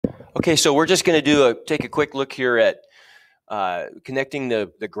Okay, so we're just going to take a quick look here at connecting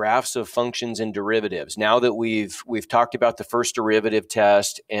the graphs of functions and derivatives. Now that we've talked about the first derivative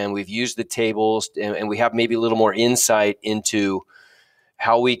test and we've used the tables and we have maybe a little more insight into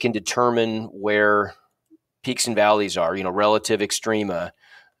how we can determine where peaks and valleys are, relative extrema,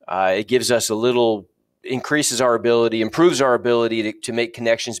 it gives us improves our ability to make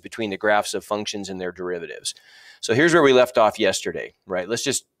connections between the graphs of functions and their derivatives. So here's where we left off yesterday, right? Let's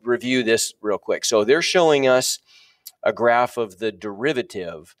just review this real quick. So they're showing us a graph of the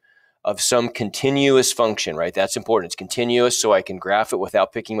derivative of some continuous function, right? That's important. It's continuous, so I can graph it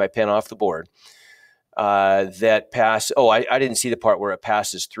without picking my pen off the board. I didn't see the part where it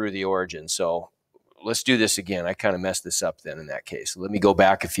passes through the origin. So let's do this again. I kind of messed this up then in that case. Let me go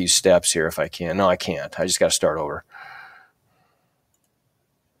back a few steps here if I can. No, I can't. I just got to start over.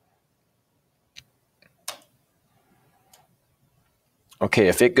 Okay,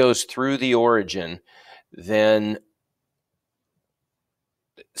 if it goes through the origin, then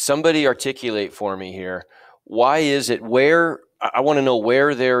somebody articulate for me here. Why is it I want to know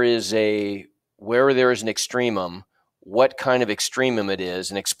where there is an extremum, what kind of extremum it is,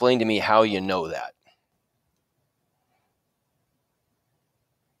 and explain to me how you know that.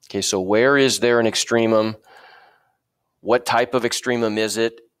 Okay, so where is there an extremum? What type of extremum is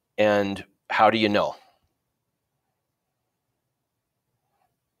it? And how do you know?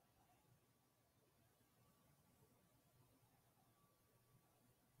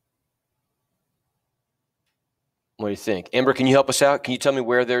 What do you think? Amber, can you help us out? Can you tell me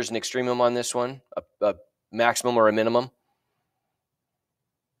where there's an extremum on this one? A maximum or a minimum?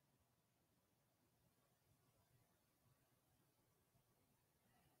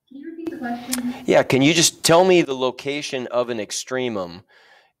 Can you repeat the question? Yeah, can you just tell me the location of an extremum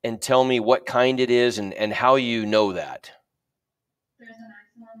and tell me what kind it is and how you know that? There's a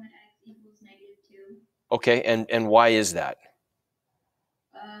maximum at x equals -2. Okay, and why is that?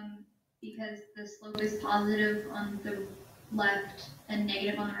 Because the slope is positive on the left and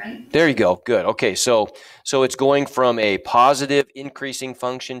negative on the right. There you go. Good. Okay, so it's going from a positive increasing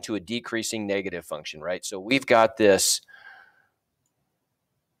function to a decreasing negative function, right? So we've got this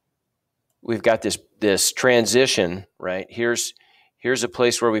transition, right? Here's a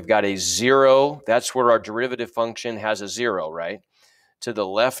place where we've got a 0. That's where our derivative function has a 0, right? To the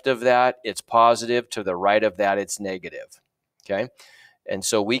left of that, it's positive. To the right of that, it's negative. Okay? And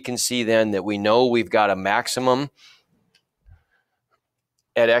so we can see then that we know we've got a maximum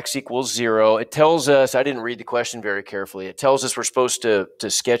at x equals 0. It tells us, I didn't read the question very carefully, it tells us we're supposed to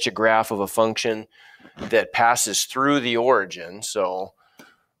sketch a graph of a function that passes through the origin. So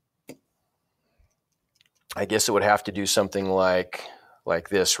I guess it would have to do something like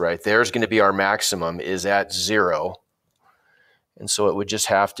this, right? There's going to be our maximum is at 0. And so it would just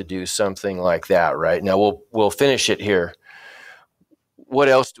have to do something like that, right? Now we'll finish it here. What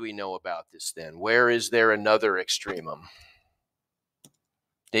else do we know about this then? Where is there another extremum?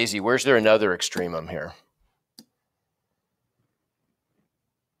 Daisy, where's there another extremum here?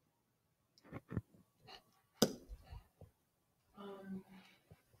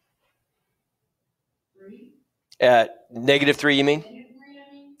 At -3, you mean?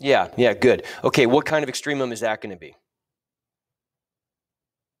 Yeah, good. Okay, what kind of extremum is that going to be?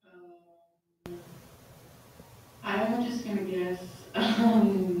 I'm just going to guess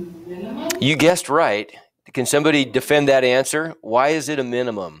minimum. You guessed right. Can somebody defend that answer? Why is it a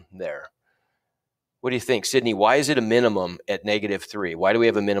minimum there? What do you think, Sydney? Why is it a minimum at -3? Why do we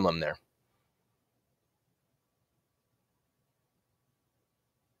have a minimum there?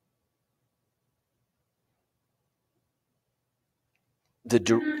 I'm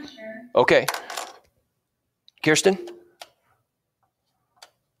not sure. Okay. Kirsten?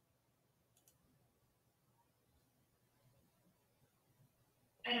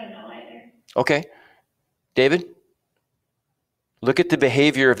 I don't know either. Okay. David? Look at the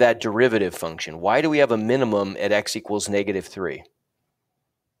behavior of that derivative function. Why do we have a minimum at x equals -3?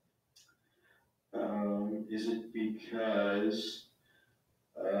 Is it because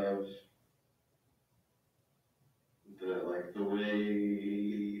of the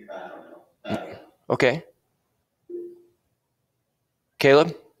way, I don't know. Okay.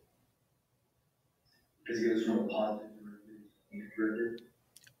 Caleb? Because it goes from a positive to a negative.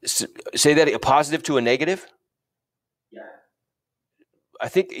 Say that, a positive to a negative? Yeah. I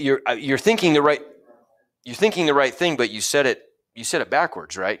think you're thinking the right thing, but you said it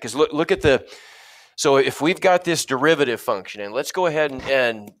backwards, right? Because look at so if we've got this derivative function, and let's go ahead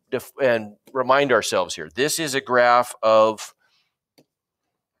and remind ourselves here. This is a graph of,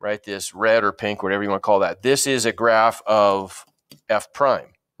 right, this red or pink, whatever you want to call that. This is a graph of f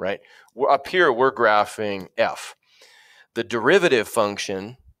prime, right? Up here, we're graphing f. The derivative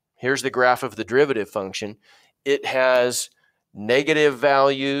function, here's the graph of the derivative function. It has negative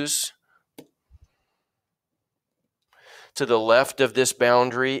values to the left of this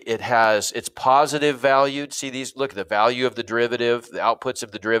boundary. It's positive valued. See these, look, the value of the derivative, the outputs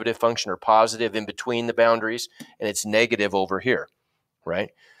of the derivative function are positive in between the boundaries, and it's negative over here,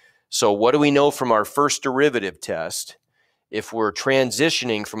 right? So what do we know from our first derivative test? If we're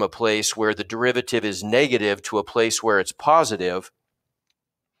transitioning from a place where the derivative is negative to a place where it's positive,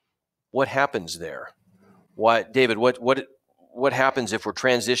 what happens there? David, what happens if we're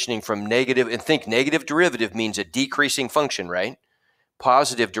transitioning from negative, and think negative derivative means a decreasing function, right?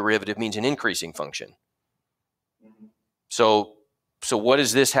 Positive derivative means an increasing function. So what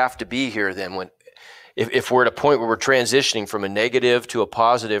does this have to be here then? If we're at a point where we're transitioning from a negative to a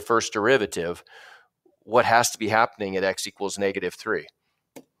positive first derivative, what has to be happening at x equals -3?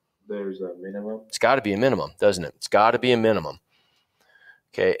 There's a minimum. It's got to be a minimum, doesn't it? It's got to be a minimum.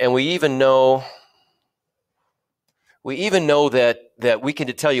 Okay, and we even know that we can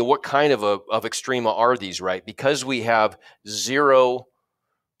tell you what kind of extrema are these, right? Because we have 0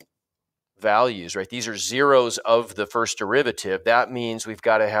 values, right? These are zeros of the first derivative. That means we've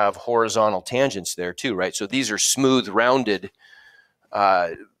got to have horizontal tangents there too, right? So these are smooth, rounded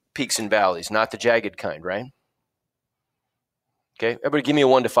peaks and valleys, not the jagged kind, right? Okay, everybody give me a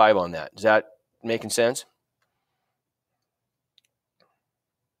 1 to 5 on that. Is that making sense?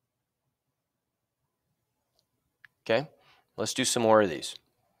 Okay, let's do some more of these.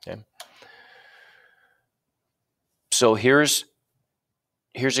 Okay, so here's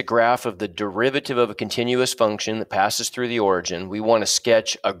a graph of the derivative of a continuous function that passes through the origin. We want to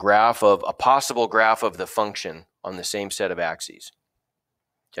sketch a possible graph of the function on the same set of axes.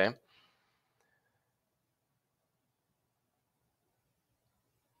 Okay.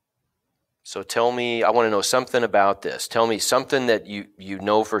 So tell me, I want to know something about this. Tell me something that you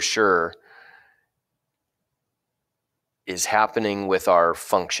know for sure is happening with our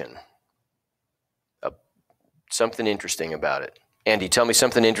function. Something interesting about it. Andy, tell me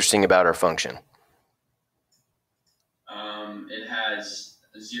something interesting about our function. It has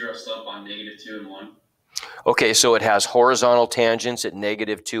 0 slope on -2 and 1. Okay, so it has horizontal tangents at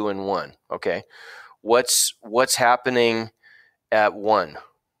 -2 and 1. Okay, what's happening at 1?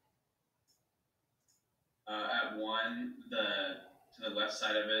 At 1, to the left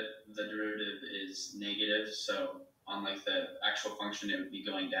side of it, the derivative is negative. So on like the actual function, it would be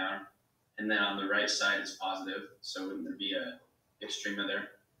going down. And then on the right side, it's positive. So wouldn't there be a extrema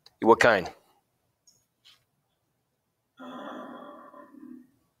there? What kind?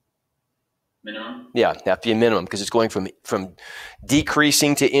 Minimum? Yeah, have to be a minimum because it's going from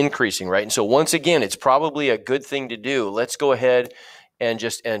decreasing to increasing, right? And so once again, it's probably a good thing to do. Let's go ahead and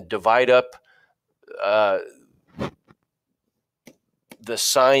divide up the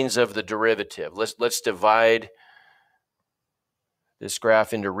signs of the derivative. Let's divide this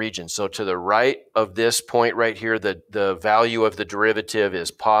graph into regions. So to the right of this point right here, the value of the derivative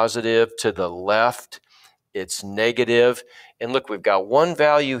is positive. To the left, it's negative. And look, we've got one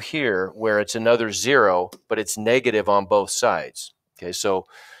value here where it's another 0, but it's negative on both sides. Okay, so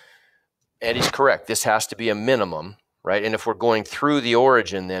Andy's correct. This has to be a minimum, right? And if we're going through the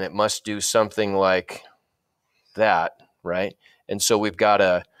origin, then it must do something like that, right? And so we've got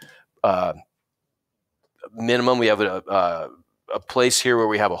a minimum. We have a place here where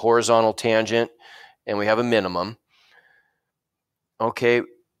we have a horizontal tangent and we have a minimum. Okay,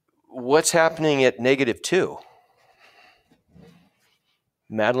 what's happening at -2?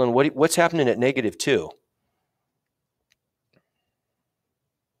 Madeline, what's happening at -2?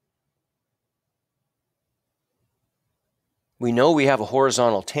 We know we have a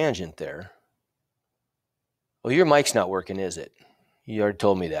horizontal tangent there. Well, your mic's not working, is it? You already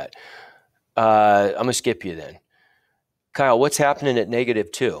told me that. I'm going to skip you then. Kyle, what's happening at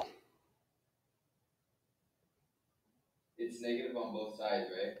 -2? It's negative on both sides,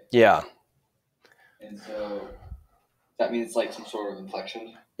 right? Yeah. And so that means it's like some sort of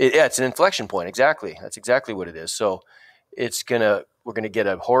inflection? Yeah, it's an inflection point. Exactly. That's exactly what it is. So we're going to get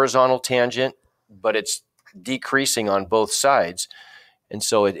a horizontal tangent, but it's decreasing on both sides. And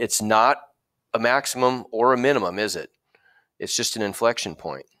so it's not a maximum or a minimum, is it? It's just an inflection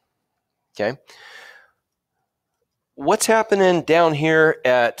point. Okay. What's happening down here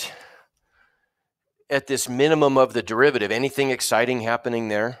at this minimum of the derivative? Anything exciting happening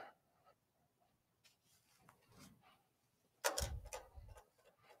there?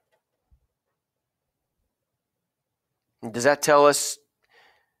 Does that tell us?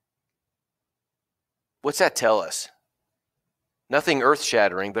 What's that tell us? Nothing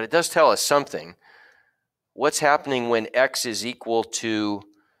earth-shattering, but it does tell us something. What's happening when x is equal to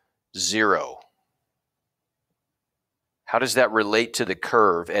 0? How does that relate to the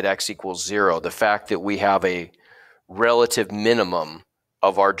curve at x equals 0? The fact that we have a relative minimum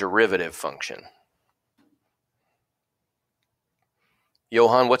of our derivative function.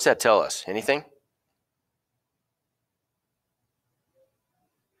 Johan, what's that tell us? Anything?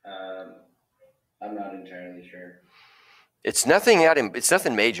 I'm not entirely sure. It's nothing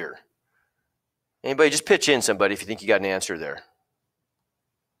major. Anybody, just pitch in, somebody, if you think you got an answer there.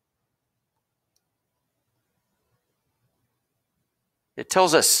 It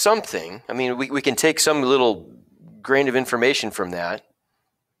tells us something. I mean, we can take some little grain of information from that.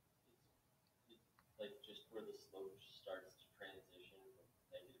 Like just where the slope starts to transition from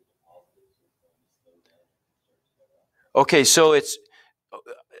negative to positive, so it's going to slow down and start to go up. Okay, so it's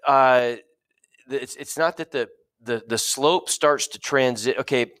not that the slope starts to transit.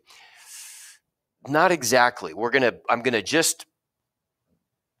 Okay, not exactly. I'm gonna just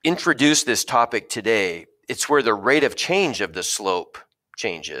introduce this topic today. It's where the rate of change of the slope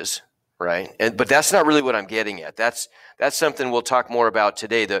changes, right? But that's not really what I'm getting at. That's something we'll talk more about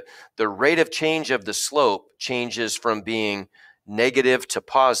today. The rate of change of the slope changes from being negative to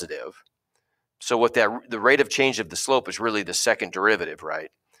positive. So the rate of change of the slope is really the second derivative,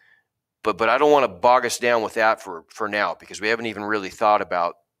 right? But I don't want to bog us down with that for now, because we haven't even really thought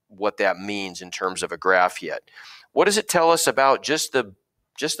about what that means in terms of a graph yet. What does it tell us about just the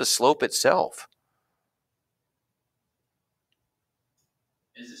slope itself?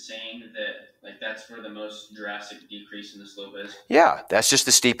 Is it saying that that's where the most drastic decrease in the slope is? Yeah, that's just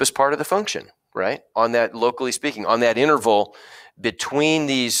the steepest part of the function, right? On that, locally speaking, on that interval between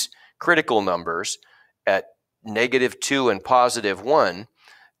these critical numbers at -2 and +1,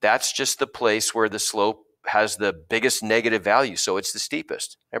 that's just the place where the slope has the biggest negative value, so it's the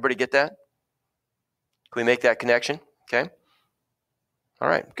steepest. Everybody get that? Can we make that connection? Okay. All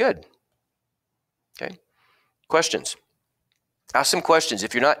right, good. Okay. Questions? Ask some questions.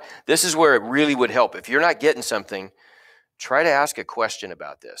 If you're not, this is where it really would help. If you're not getting something, try to ask a question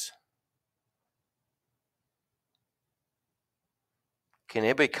about this. Can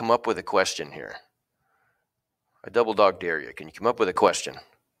anybody come up with a question here? I double dog dare you. Can you come up with a question?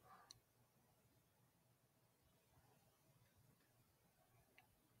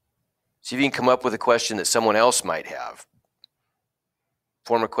 See if you can come up with a question that someone else might have.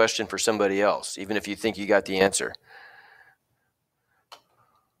 Form a question for somebody else, even if you think you got the answer.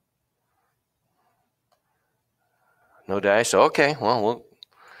 No dice? Okay, well, we'll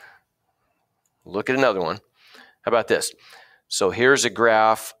look at another one. How about this? So here's a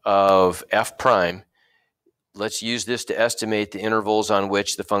graph of f prime. Let's use this to estimate the intervals on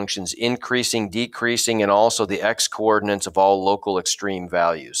which the function's increasing, decreasing, and also the x-coordinates of all local extreme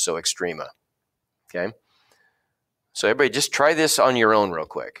values, so extrema. Okay? So everybody just try this on your own real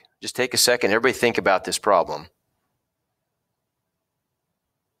quick. Just take a second. Everybody think about this problem.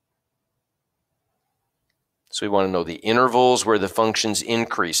 So we want to know the intervals where the function's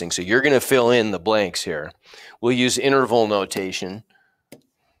increasing. So you're going to fill in the blanks here. We'll use interval notation.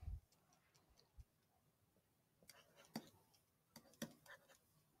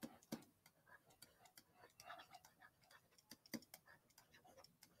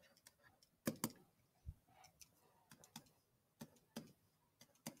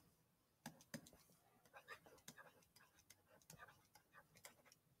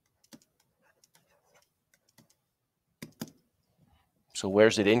 So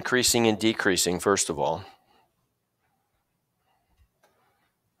where's it increasing and decreasing, first of all?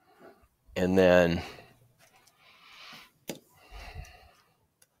 And then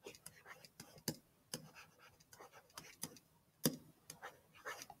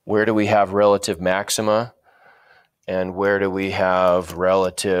where do we have relative maxima? And where do we have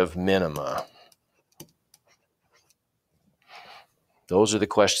relative minima? Those are the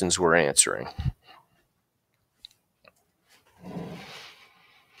questions we're answering.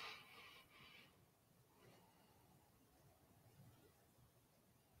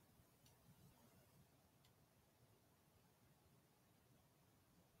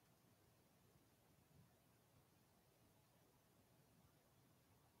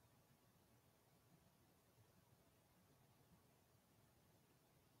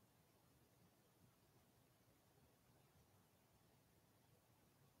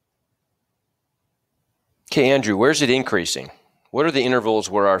 Okay, Andrew, where's it increasing? What are the intervals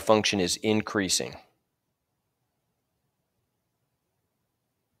where our function is increasing?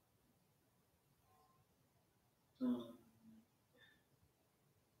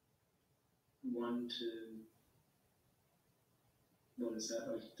 One to is that,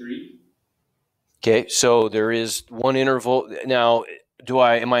 like 3? Okay, so there is one interval. Now,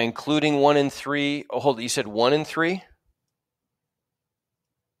 am I including 1 and 3? Oh, hold it. You said 1 and 3?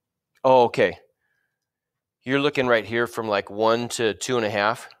 Oh, okay. You're looking right here from like 1 to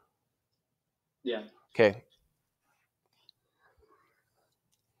 2.5? Yeah. Okay.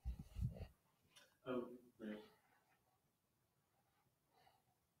 Oh, right.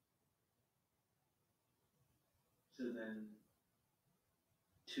 So then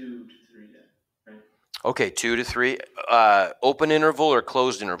 2 to 3 then, right? Okay, 2 to 3. Open interval or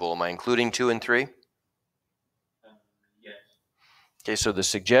closed interval? Am I including 2 and 3? Yes. Okay, so the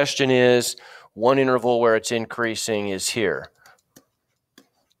suggestion is one interval where it's increasing is here.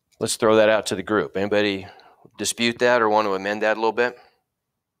 Let's throw that out to the group. Anybody dispute that or want to amend that a little bit?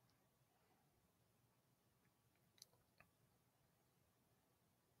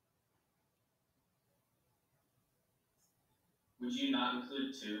 Would you not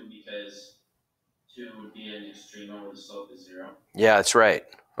include 2 because 2 would be an extrema where the slope is 0? Yeah, that's right.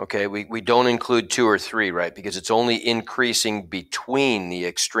 Okay, we don't include 2 or 3, right? Because it's only increasing between the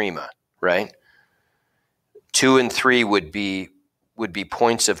extrema, right? 2 and 3 would be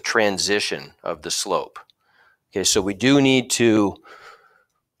points of transition of the slope. Okay, so we do need to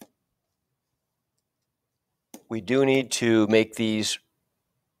make these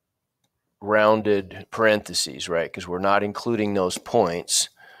rounded parentheses, right? Because we're not including those points.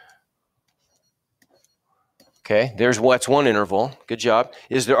 Okay, there's what's one interval. Good job.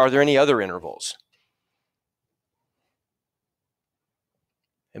 Are there any other intervals?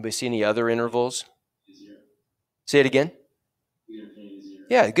 Anybody see any other intervals? 0. Say it again. Infinity 0.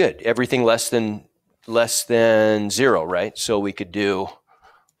 Yeah, good. Everything less than 0, right? So we could do.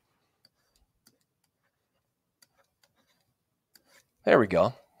 There we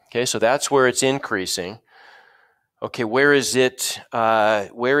go. Okay, so that's where it's increasing. Okay, where is it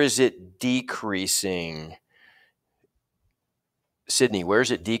decreasing? Sydney, where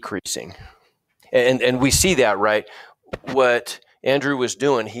is it decreasing? And we see that, right? What Andrew was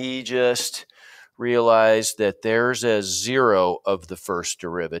doing, he just realized that there's a 0 of the first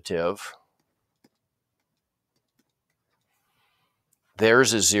derivative.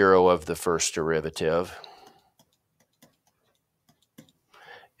 There's a 0 of the first derivative.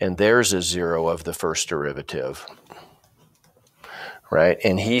 And there's a 0 of the first derivative, right?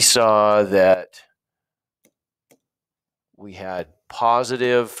 And he saw that we had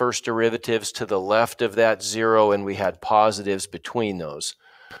positive first derivatives to the left of that 0, and we had positives between those.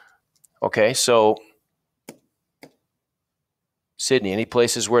 Okay, so Sydney, any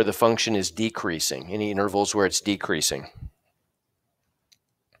places where the function is decreasing? Any intervals where it's decreasing?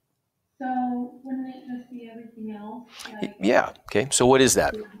 So wouldn't it just be everything else? Like, Yeah, okay, so what is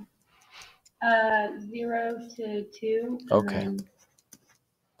that? 0 to 2. Okay.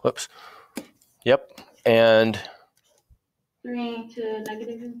 Whoops. Yep, and 3 to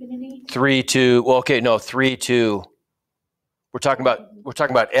negative infinity. 3 to, well, okay, no, 3 to, we're talking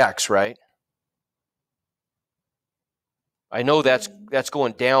about x, right? I know that's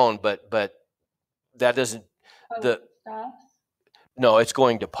going down, but that doesn't, It stops. no, it's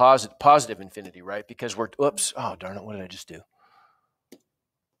going to positive infinity, right? Because oops, oh, darn it, what did I just do?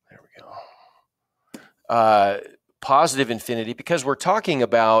 There we go. Positive infinity, because we're talking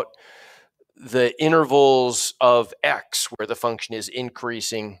about the intervals of x where the function is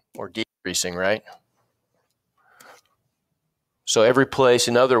increasing or decreasing, right? So every place,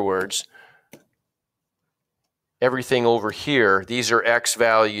 in other words, everything over here, these are x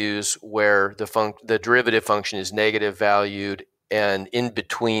values where the derivative function is negative valued, and in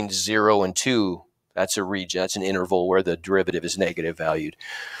between 0 and 2, that's a region, that's an interval where the derivative is negative valued.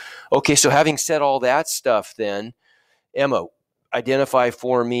 Okay, so having said all that stuff then, Emma, identify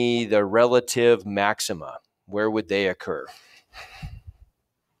for me the relative maxima. Where would they occur?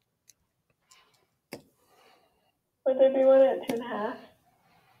 Would there be one at 2.5?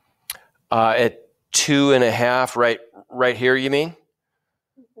 At 2.5, right here, you mean?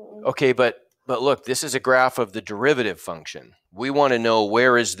 Mm-hmm. Okay, but look, this is a graph of the derivative function. We want to know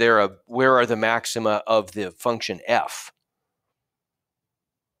where are the maxima of the function f?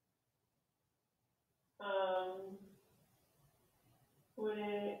 Would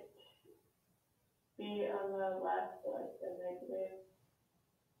it be on the left, like the negative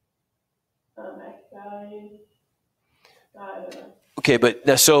x values? I don't know. Okay, but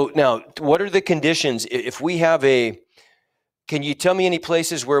now, what are the conditions? If we have can you tell me any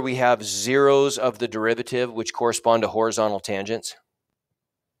places where we have zeros of the derivative which correspond to horizontal tangents?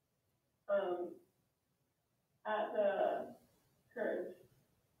 At the curve.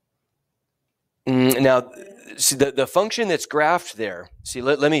 Now, see the function that's graphed there. See,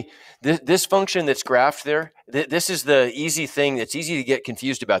 let me, this function that's graphed there, this is the easy thing that's easy to get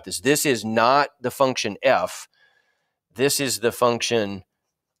confused about this. This is not the function f. This is the function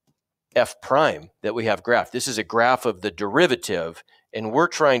f prime that we have graphed. This is a graph of the derivative, and we're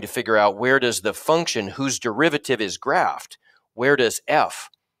trying to figure out where does the function whose derivative is graphed, where does f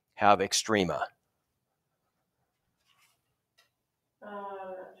have extrema? Not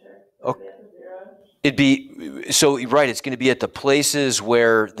sure. Okay. Maybe at the zero. It'd be, so right, it's going to be at the places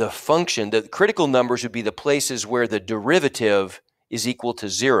where the function, the critical numbers would be the places where the derivative is equal to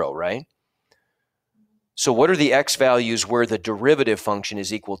 0, right? So what are the x values where the derivative function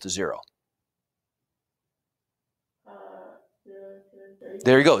is equal to 0? 0, 2, 3.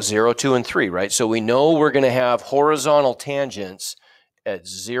 There you go, 0, 2, and 3, right? So we know we're going to have horizontal tangents at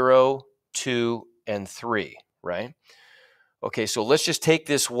 0, 2, and 3, right? Okay, so let's just take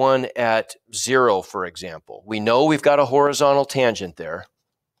this one at 0, for example. We know we've got a horizontal tangent there.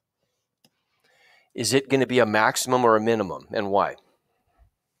 Is it going to be a maximum or a minimum, and why?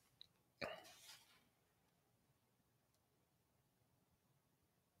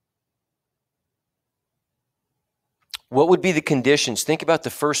 What would be the conditions? Think about the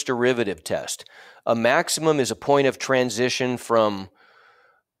first derivative test. A maximum is a point of transition from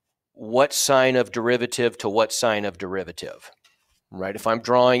what sign of derivative to what sign of derivative, right? If I'm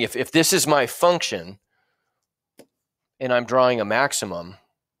drawing, if this is my function and I'm drawing a maximum,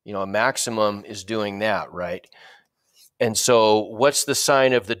 you know, a maximum is doing that, right? And so what's the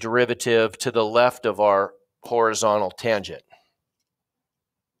sign of the derivative to the left of our horizontal tangent?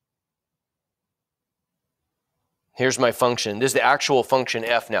 Here's my function. This is the actual function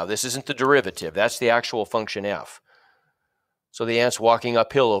f now. This isn't the derivative. That's the actual function f. So the ant's walking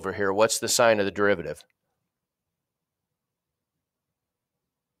uphill over here. What's the sign of the derivative?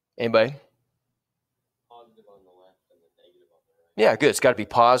 Anybody? Positive on the left and the negative on the right. Yeah, good. It's got to be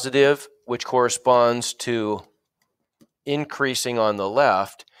positive, which corresponds to increasing on the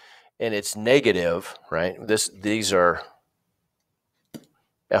left, and it's negative, right? These are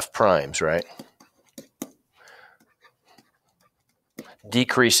f primes, right?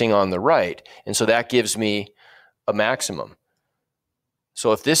 Decreasing on the right, and so that gives me a maximum.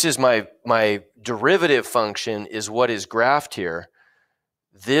 So if this is my derivative function is what is graphed here,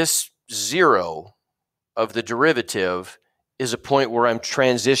 this 0 of the derivative is a point where I'm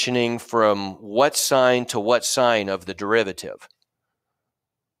transitioning from what sign to what sign of the derivative.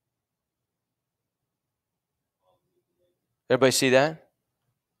 Everybody see that?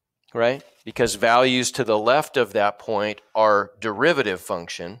 Right? Because values to the left of that point are derivative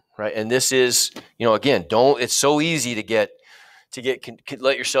function, right? And this is, you know, again, it's so easy to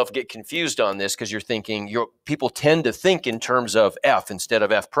let yourself get confused on this because you're thinking, people tend to think in terms of f instead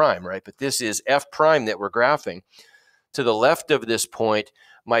of f prime, right? But this is f prime that we're graphing. To the left of this point,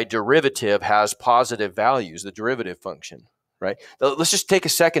 my derivative has positive values, the derivative function, right? Let's just take a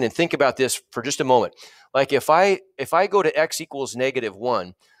second and think about this for just a moment. Like if I go to x equals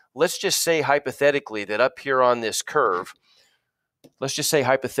 -1, let's just say hypothetically that up here on this curve, let's just say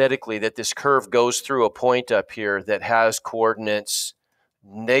hypothetically that this curve goes through a point up here that has coordinates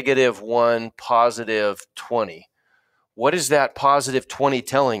 -1, +20. What is that +20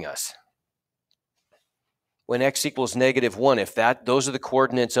 telling us? When x equals -1, if those are the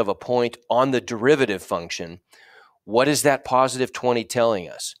coordinates of a point on the derivative function, what is that +20 telling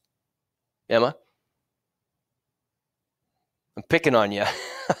us? Emma? I'm picking on you.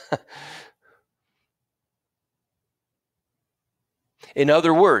 In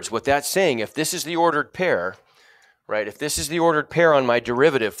other words, what that's saying, if this is the ordered pair, right? If this is the ordered pair on my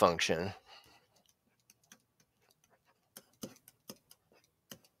derivative function,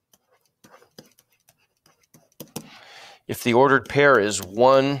 if the ordered pair is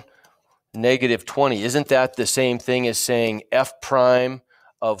 1, -20, isn't that the same thing as saying f prime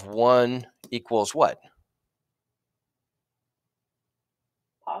of 1 equals what?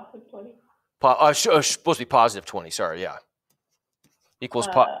 Positive 20. Supposed to be +20, sorry, yeah. Equals,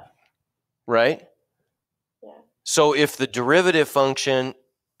 right? Yeah. So if the derivative function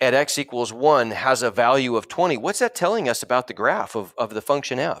at x equals 1 has a value of 20, what's that telling us about the graph of the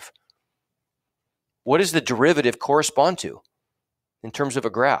function f? What does the derivative correspond to in terms of a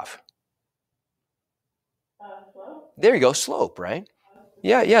graph? Slope. There you go, slope, right?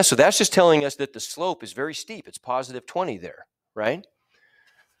 Yeah, so that's just telling us that the slope is very steep. It's +20 there, right?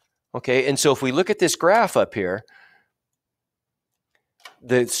 Okay, and so if we look at this graph up here,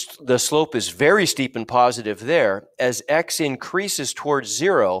 the slope is very steep and positive there. As x increases towards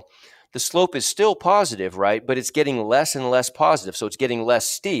 0, the slope is still positive, right? But it's getting less and less positive, so it's getting less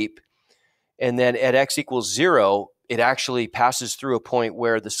steep. And then at x equals 0, it actually passes through a point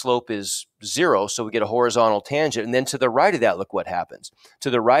where the slope is 0, so we get a horizontal tangent. And then to the right of that, look what happens. To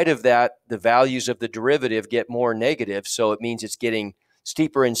the right of that, the values of the derivative get more negative, so it means it's getting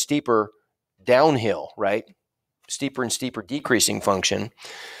steeper and steeper downhill, right? Steeper and steeper decreasing function.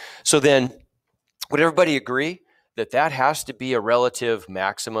 So then, would everybody agree that that has to be a relative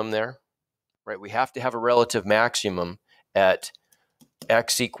maximum there, right? We have to have a relative maximum at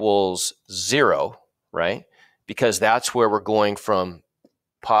x equals 0, right? Because that's where we're going from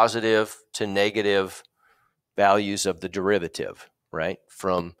positive to negative values of the derivative, right?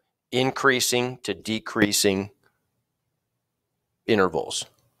 From increasing to decreasing intervals,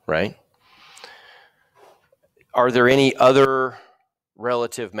 right? Are there any other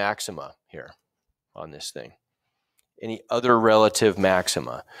relative maxima here on this thing? Any other relative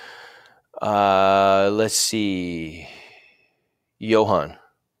maxima? Let's see. Johan.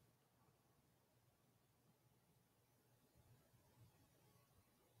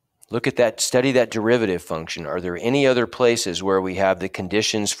 Look at that, study that derivative function. Are there any other places where we have the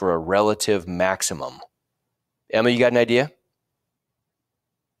conditions for a relative maximum? Emma, you got an idea?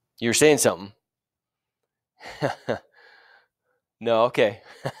 You're saying something. No, okay.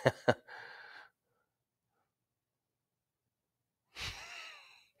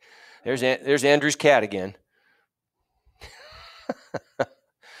 There's Andrew's cat again.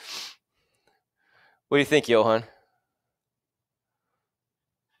 What do you think, Johan?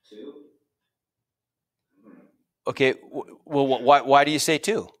 2. Okay, well, why do you say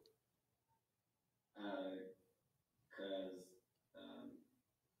 2? Because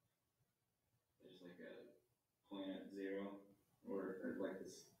there's like a point at 0, or like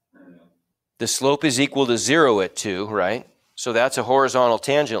this, I don't know. The slope is equal to 0 at 2, right? So that's a horizontal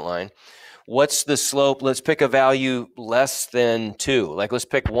tangent line. What's the slope? Let's pick a value less than 2. Like let's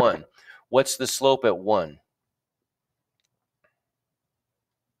pick 1. What's the slope at 1?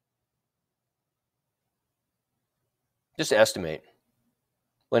 Just estimate.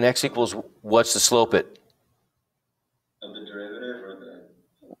 When x equals, what's the slope at? Of the derivative or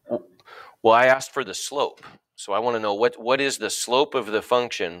the... Well, I asked for the slope. So I want to know what is the slope of the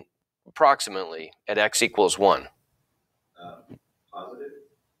function approximately at x equals 1? Positive?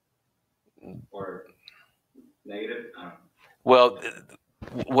 Or negative? I don't know. Well,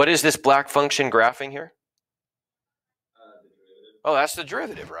 what is this black function graphing here? The derivative. Oh, that's the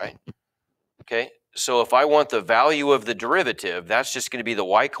derivative, right? Okay, so if I want the value of the derivative, that's just going to be the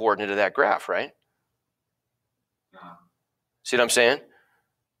y-coordinate of that graph, right? No, See what I'm saying?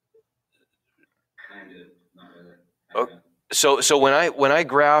 kind of, not really. Okay. So when I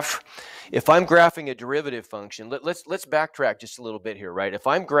graph, if I'm graphing a derivative function, let's backtrack just a little bit here, right? If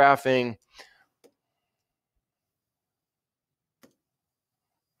I'm graphing,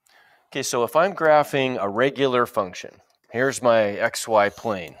 okay, so if I'm graphing a regular function, here's my xy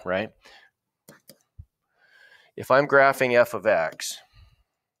plane, right? If I'm graphing f of x,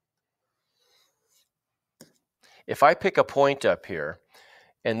 if I pick a point up here,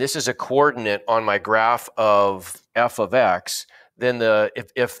 and this is a coordinate on my graph of f of x, then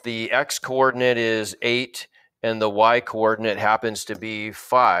if the x coordinate is 8 and the y coordinate happens to be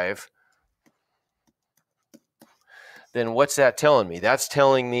 5, then what's that telling me? That's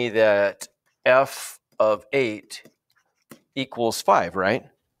telling me that f of 8 equals 5, right?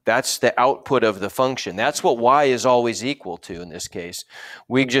 That's the output of the function. That's what y is always equal to in this case.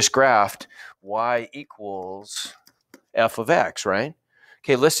 We just graphed y equals f of x, right?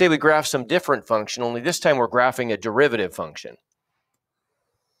 Okay, let's say we graph some different function, only this time we're graphing a derivative function.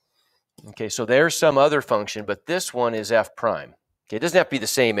 Okay, so there's some other function, but this one is f prime. Okay, it doesn't have to be the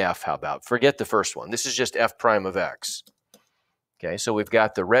same f, how about? Forget the first one. This is just f prime of x. Okay, so we've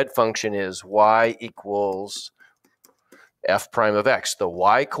got the red function is y equals f prime of x. The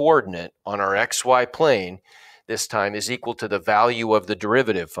y coordinate on our xy plane this time is equal to the value of the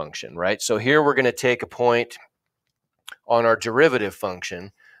derivative function, right? So here we're going to take a point on our derivative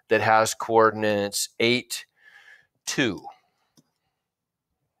function that has coordinates 8, 2.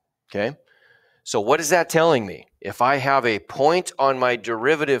 Okay, so what is that telling me? If I have a point on my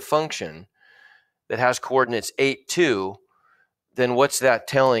derivative function that has coordinates 8, 2, then what's that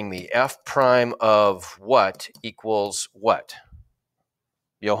telling me? F prime of what equals what?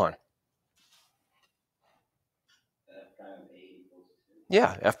 Johan. F prime of 8 equals 2.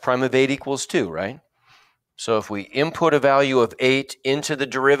 Yeah, f prime of 8 equals 2, right? So if we input a value of 8 into the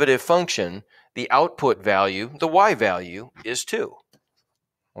derivative function, the output value, the y value, is 2.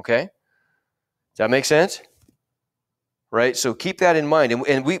 Okay? Does that make sense? Right? So keep that in mind.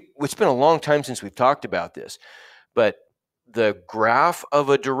 And it's been a long time since we've talked about this. But the graph of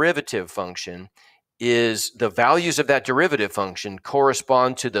a derivative function is the values of that derivative function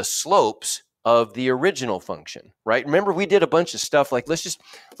correspond to the slopes of the original function, right? Remember, we did a bunch of stuff like,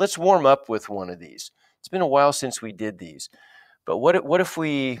 let's warm up with one of these. It's been a while since we did these, but what if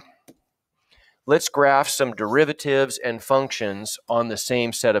let's graph some derivatives and functions on the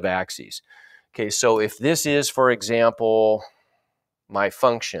same set of axes. Okay, so if this is, for example, my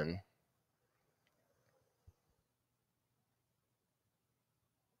function,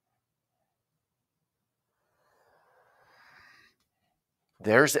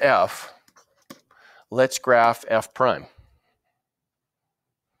 there's f. Let's graph f prime.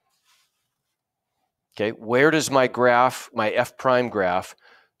 Okay, where does my graph, my f prime graph,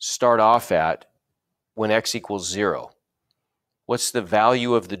 start off at when x equals 0? What's the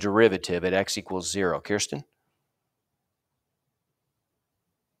value of the derivative at x equals 0? Kirsten?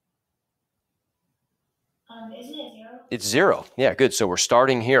 Isn't it 0? It's 0. Yeah, good. So we're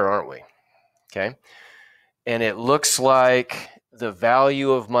starting here, aren't we? Okay. And it looks like the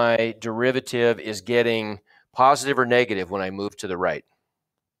value of my derivative is getting positive or negative when I move to the right.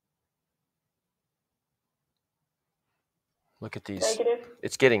 Look at these. Negative.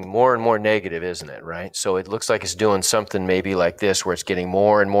 It's getting more and more negative, isn't it, right? So it looks like it's doing something maybe like this, where it's getting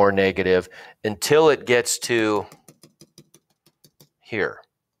more and more negative until it gets to here.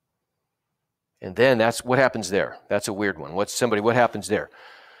 And then that's what happens there. That's a weird one. What happens there?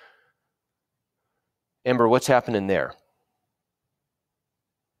 Ember, what's happening there?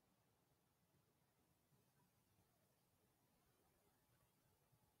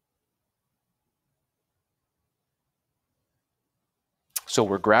 So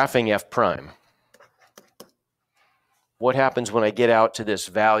we're graphing f prime. What happens when I get out to this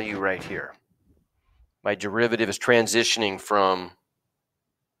value right here? My derivative is transitioning from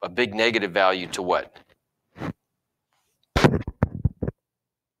a big negative value to what? Is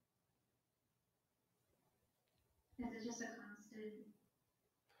it just a constant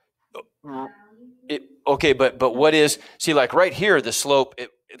value? Okay, but what is, see, like right here, the slope,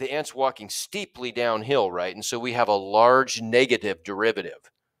 the ant's walking steeply downhill, right? And so we have a large negative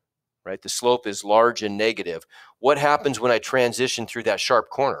derivative, right? The slope is large and negative. What happens when I transition through that sharp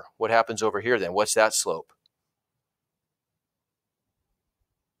corner? What happens over here then? What's that slope?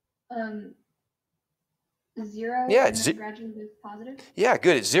 0. Yeah, and it's then gradually move positive. Yeah,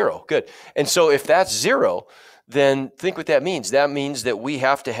 good. It's 0. Good. And so if that's 0, then think what that means. That means that we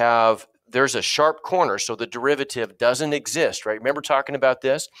have to have, there's a sharp corner, so the derivative doesn't exist, right? Remember talking about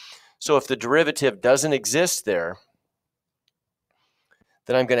this? So if the derivative doesn't exist there,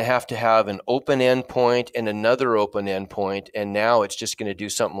 then I'm going to have an open endpoint and another open endpoint, and now it's just going to do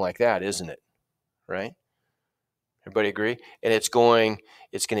something like that, isn't it? Right? Everybody agree? And it's going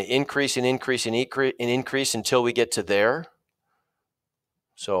to increase and increase and increase until we get to there.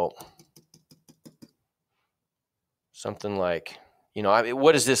 So something like,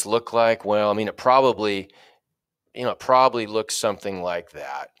 what does this look like? Well, I mean, it probably looks something like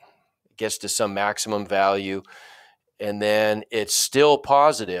that. It gets to some maximum value, and then it's still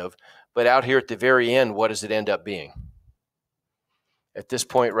positive, but out here at the very end, what does it end up being? At this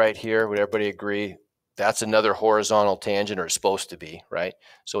point right here, would everybody agree? That's another horizontal tangent, or it's supposed to be, right?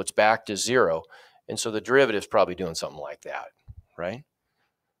 So it's back to 0. And so the derivative is probably doing something like that, right?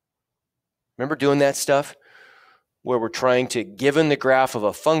 Remember doing that stuff? Where we're trying to, given the graph of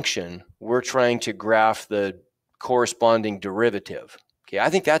a function, we're trying to graph the corresponding derivative. Okay, I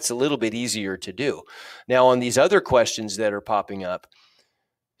think that's a little bit easier to do. Now, on these other questions that are popping up,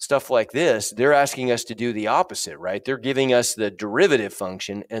 stuff like this, they're asking us to do the opposite, right? They're giving us the derivative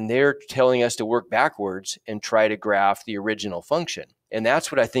function, and they're telling us to work backwards and try to graph the original function. And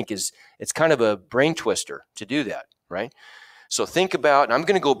that's what I think it's kind of a brain twister to do that, right? So think about, and I'm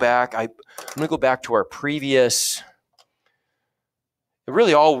going to go back, I'm going to go back to our previous,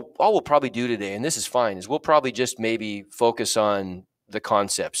 really all we'll probably do today, and this is fine, is we'll probably just maybe focus on the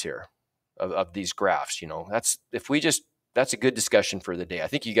concepts here of these graphs. That's a good discussion for the day. I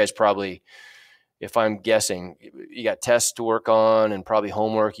think you guys probably, if I'm guessing, you got tests to work on and probably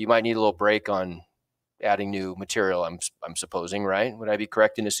homework. You might need a little break on adding new material, I'm supposing, right? Would I be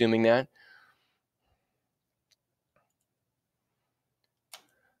correct in assuming that?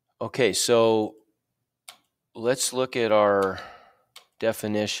 Okay, so let's look at our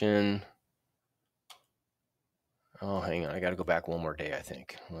definition. Oh, hang on. I got to go back one more day, I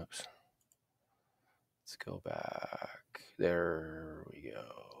think. Whoops. Let's go back. There we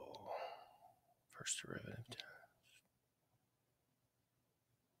go. First derivative test.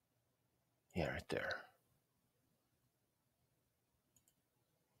 Yeah, right there.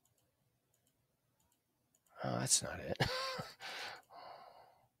 Oh, that's not it.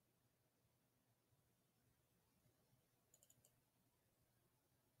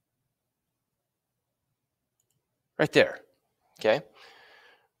 Right there, okay?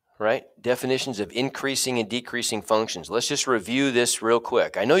 Right? Definitions of increasing and decreasing functions. Let's just review this real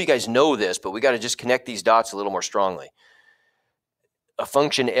quick. I know you guys know this, but we got to just connect these dots a little more strongly. A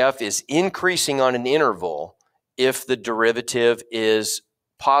function f is increasing on an interval if the derivative is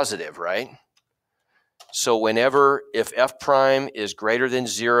positive, right? So if f prime is greater than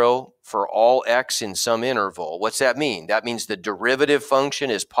 0 for all x in some interval, what's that mean? That means the derivative function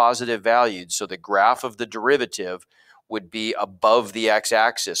is positive valued, so the graph of the derivative would be above the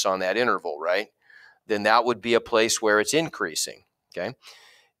x-axis on that interval, right? Then that would be a place where it's increasing, okay?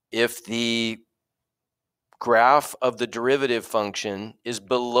 If the graph of the derivative function is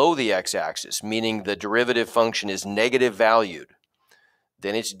below the x-axis, meaning the derivative function is negative valued,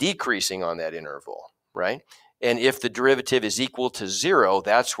 then it's decreasing on that interval, right? And if the derivative is equal to 0,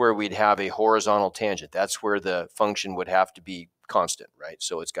 that's where we'd have a horizontal tangent. That's where the function would have to be constant, right?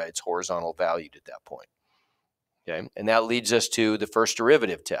 So it's got its horizontal valued at that point. Okay, and that leads us to the first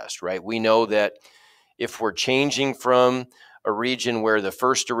derivative test, right? We know that if we're changing from a region where the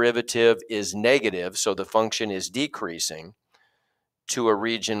first derivative is negative, so the function is decreasing, to a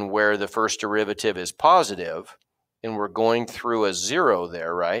region where the first derivative is positive, and we're going through a 0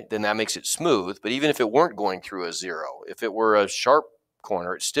 there, right? Then that makes it smooth. But even if it weren't going through a 0, if it were a sharp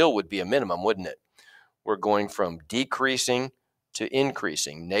corner, it still would be a minimum, wouldn't it? We're going from decreasing to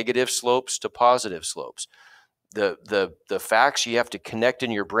increasing, negative slopes to positive slopes. The facts you have to connect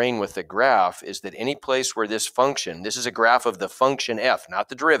in your brain with the graph is that any place where this function, this is a graph of the function f, not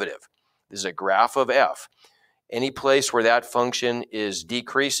the derivative. This is a graph of f. Any place where that function is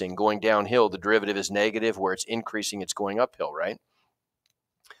decreasing, going downhill, the derivative is negative. Where it's increasing, it's going uphill, right?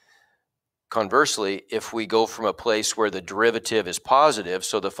 Conversely, if we go from a place where the derivative is positive,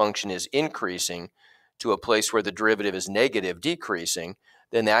 so the function is increasing, to a place where the derivative is negative, decreasing,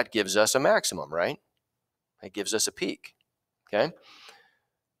 then that gives us a maximum, right? It gives us a peak, okay?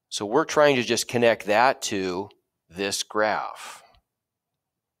 So we're trying to just connect that to this graph.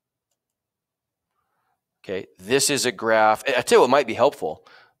 Okay, this is a graph. I tell you what might be helpful.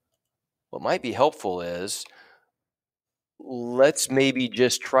 What might be helpful is let's maybe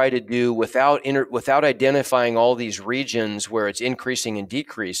just try to do without identifying all these regions where it's increasing and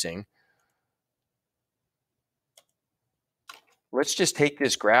decreasing. Let's just take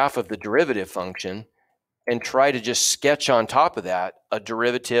this graph of the derivative function and try to just sketch on top of that a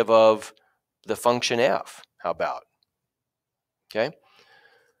derivative of the function f. How about? Okay.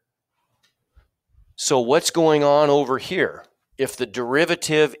 So what's going on over here? If the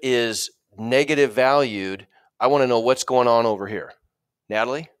derivative is negative valued, I want to know what's going on over here.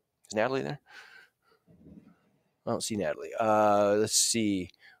 Natalie? Is Natalie there? I don't see Natalie. Let's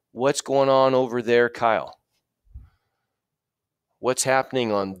see. What's going on over there, Kyle? What's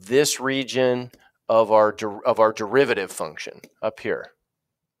happening on this region of our derivative function up here?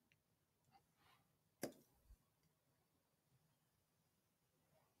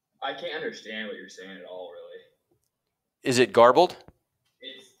 I can't understand what you're saying at all, really. Is it garbled?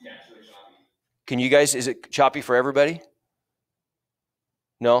 It's really choppy. Can you guys, is it choppy for everybody?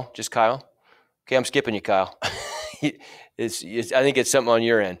 No, just Kyle? Okay, I'm skipping you, Kyle. I think it's something on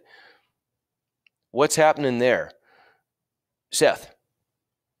your end. What's happening there? Seth?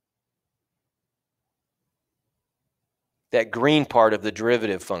 That green part of the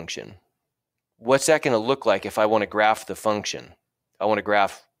derivative function. What's that going to look like if I want to graph the function? I want to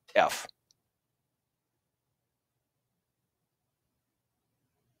graph f.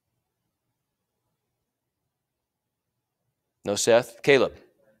 No, Seth? Caleb?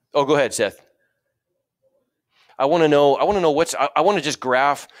 Oh, go ahead, Seth. I want to know I want to just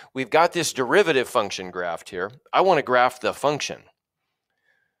graph. We've got this derivative function graphed here. I want to graph the function.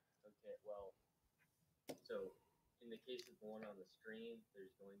 Okay, well, so in the case of the one on the screen,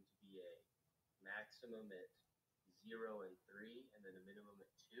 there's going to be a maximum at 0 and 3, and then a minimum at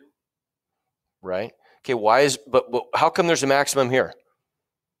 2. Right. Okay. But how come there's a maximum here?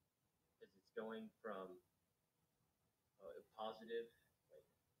 Because it's going from positive.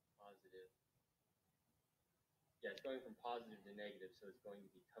 Yeah, it's going from positive to negative, so it's going to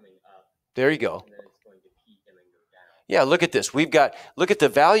be coming up. There you go. And then it's going to peak and then go down. Yeah, look at this. Look at the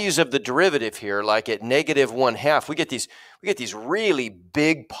values of the derivative here, like at -1/2. We get these really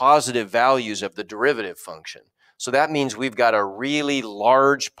big positive values of the derivative function. So that means we've got a really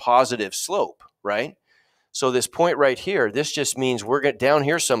large positive slope, right? So this point right here, this just means down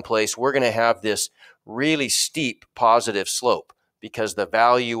here someplace, we're going to have this really steep positive slope. because the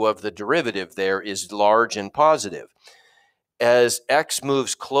value of the derivative there is large and positive. As x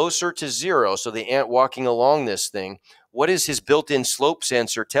moves closer to 0, so the ant walking along this thing, what is his built-in slope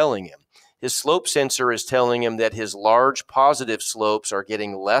sensor telling him? His slope sensor is telling him that his large positive slopes are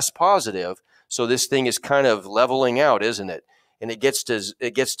getting less positive, so this thing is kind of leveling out, isn't it? And it gets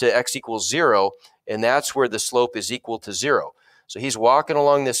to x equals 0, and that's where the slope is equal to 0. So he's walking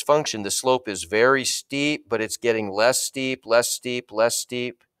along this function. The slope is very steep, but it's getting less steep, less steep, less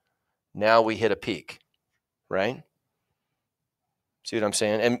steep. Now we hit a peak, right? See what I'm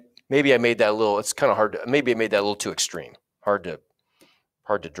saying? And maybe I made that a little, it's kind of hard to, maybe I made that a little too extreme. Hard to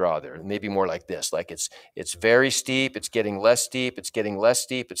draw there. Maybe more like this, like it's very steep, it's getting less steep, it's getting less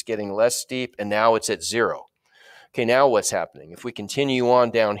steep, it's getting less steep, and now it's at 0. Okay, now what's happening? If we continue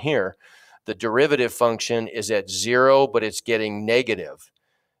on down here, the derivative function is at 0, but it's getting negative,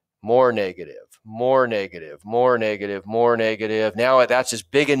 more negative, more negative, more negative, more negative. Now that's as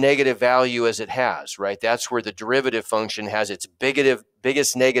big a negative value as it has, right? That's where the derivative function has its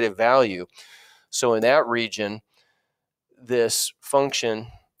biggest negative value. So in that region, this function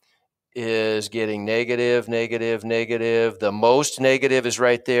is getting negative, negative, negative. The most negative is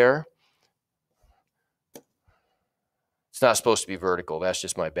right there. It's not supposed to be vertical. That's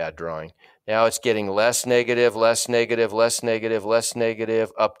just my bad drawing. Now it's getting less negative, less negative, less negative, less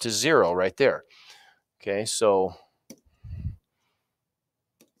negative, up to 0 right there. Okay, so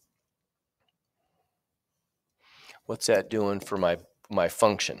what's that doing for my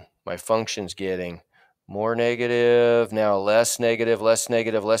function? My function's getting more negative, now less negative, less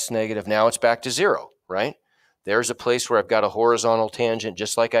negative, less negative. Now it's back to 0, right? There's a place where I've got a horizontal tangent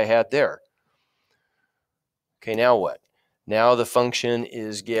just like I had there. Okay, now what? Now the function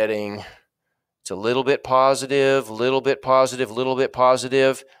is getting, it's a little bit positive, little bit positive, little bit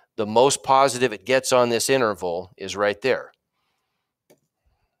positive. The most positive it gets on this interval is right there.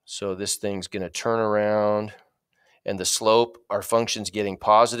 So this thing's going to turn around, and the slope, our function's getting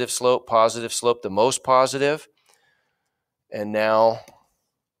positive slope, the most positive. And now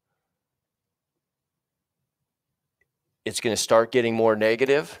it's going to start getting more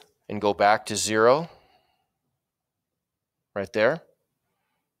negative and go back to 0. Right there.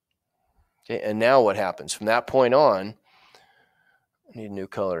 Okay, and now what happens? From that point on, I need a new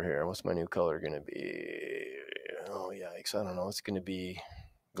color here. What's my new color going to be? Oh, yikes. I don't know. It's going to be,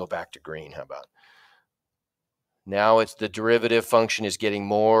 go back to green. How about? Now it's the derivative function is getting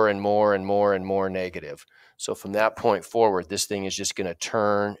more and more and more and more negative. So from that point forward, this thing is just going to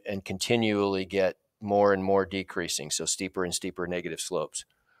turn and continually get more and more decreasing. So steeper and steeper negative slopes.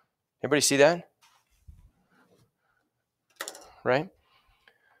 Everybody see that? Right?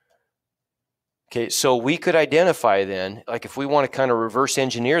 Okay, so we could identify then, like if we want to kind of reverse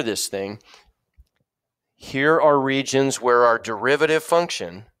engineer this thing, here are regions where our derivative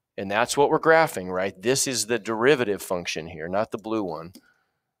function, and that's what we're graphing, right? This is the derivative function here, not the blue one,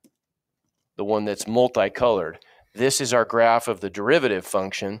 the one that's multicolored. This is our graph of the derivative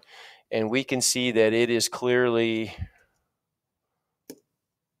function, and we can see that it is clearly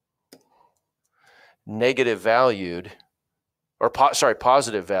negative valued, or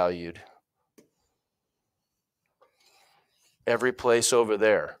positive valued every place over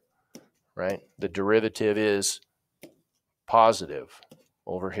there, right? The derivative is positive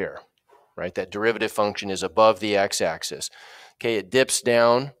over here, right? That derivative function is above the x-axis. Okay, it dips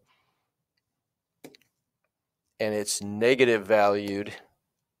down and it's negative valued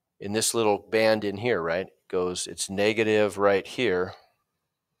in this little band in here, right? It's negative right here.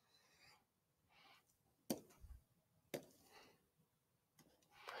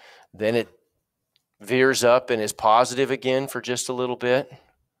 Then it veers up and is positive again for just a little bit.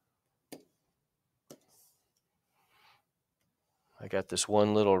 I got this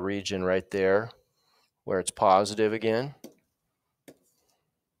one little region right there where it's positive again.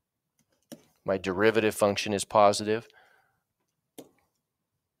 My derivative function is positive.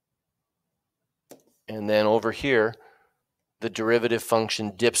 And then over here, the derivative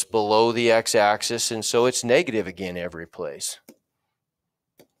function dips below the x-axis, and so it's negative again every place.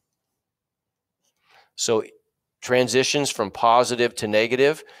 So transitions from positive to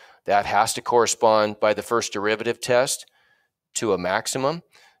negative, that has to correspond by the first derivative test to a maximum.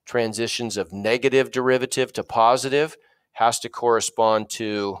 Transitions of negative derivative to positive has to correspond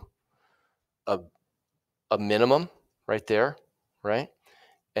to a minimum right there, right?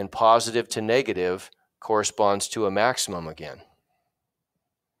 And positive to negative corresponds to a maximum again.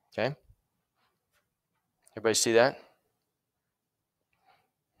 Okay? Everybody see that?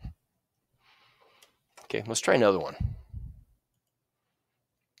 Okay, let's try another one.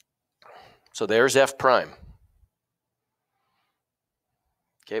 So there's f prime.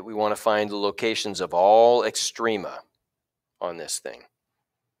 Okay, we want to find the locations of all extrema on this thing.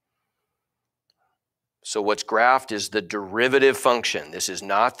 So what's graphed is the derivative function. This is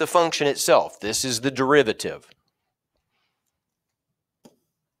not the function itself. This is the derivative.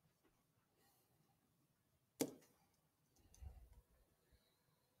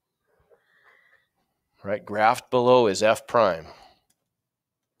 Right, graphed below is f prime.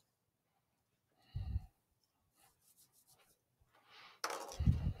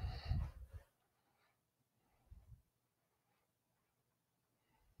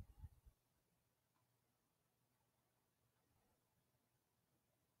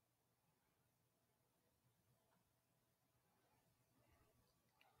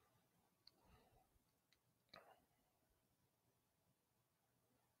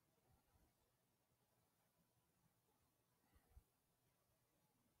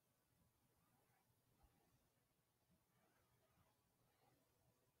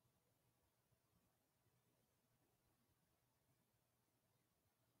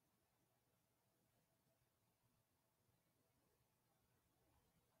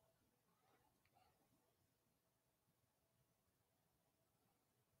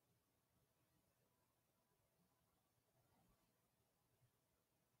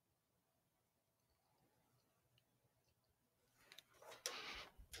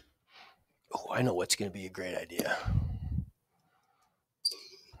 Oh, I know what's going to be a great idea.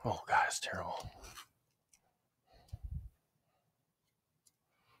 Oh, God, it's terrible.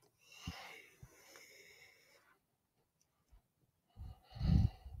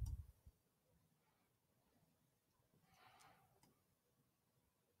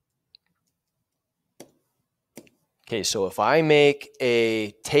 Okay, so if I make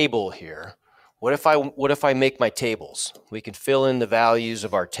a table here, what if I make my tables? We can fill in the values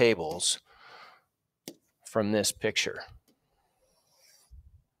of our tables from this picture.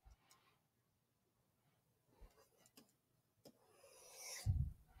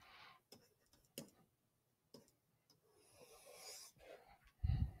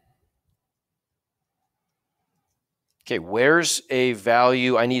 Okay, where's a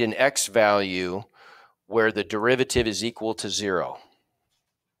value? I need an x value where the derivative is equal to 0.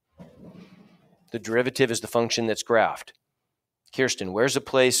 The derivative is the function that's graphed. Kirsten, where's a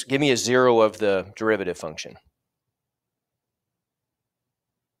place? Give me a 0 of the derivative function.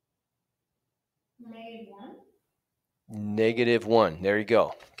 -1. There you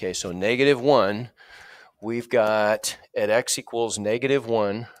go. Okay, so -1, we've got at x equals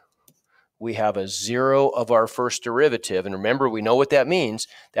 -1, we have a 0 of our first derivative. And remember, we know what that means.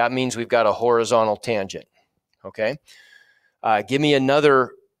 That means we've got a horizontal tangent. Okay? Give me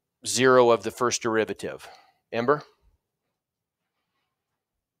another 0 of the first derivative. Ember?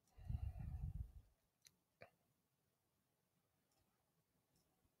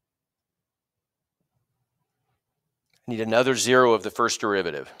 I need another 0 of the first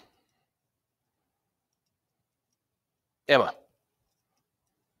derivative. Emma?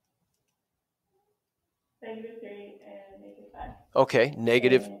 -3 and -5. Okay,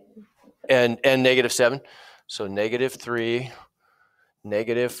 negative and -7. So -3,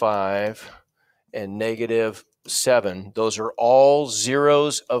 -5, and -7. Those are all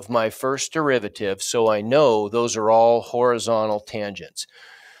zeros of my first derivative, so I know those are all horizontal tangents.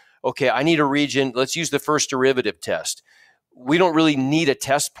 Okay, I need a region. Let's use the first derivative test. We don't really need a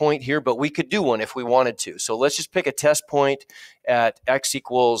test point here, but we could do one if we wanted to. So let's just pick a test point at x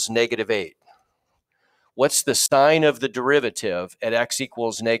equals -8. What's the sign of the derivative at x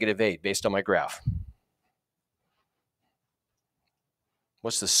equals -8 based on my graph?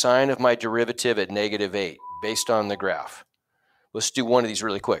 What's the sign of my derivative at -8 based on the graph? Let's do one of these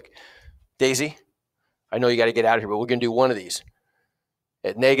really quick. Daisy, I know you got to get out of here, but we're going to do one of these.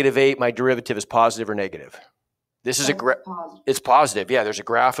 At -8, my derivative is positive or negative? This is it's positive. Yeah, there's a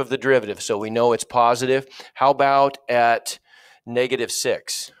graph of the derivative, so we know it's positive. How about at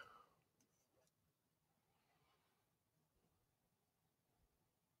 -6?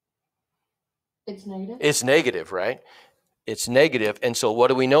 It's negative? It's negative, right? It's negative. And so what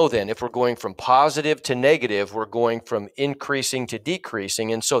do we know then? If we're going from positive to negative, we're going from increasing to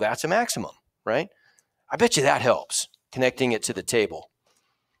decreasing. And so that's a maximum, right? I bet you that helps, connecting it to the table.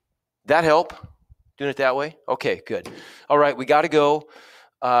 That help? Doing it that way? Okay, good. All right, we got to go.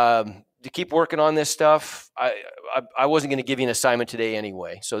 To keep working on this stuff, I wasn't going to give you an assignment today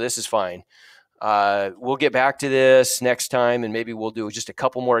anyway, so this is fine. We'll get back to this next time, and maybe we'll do just a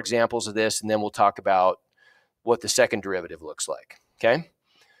couple more examples of this, and then we'll talk about what the second derivative looks like. Okay?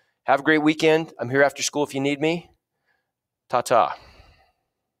 Have a great weekend. I'm here after school if you need me. Ta-ta.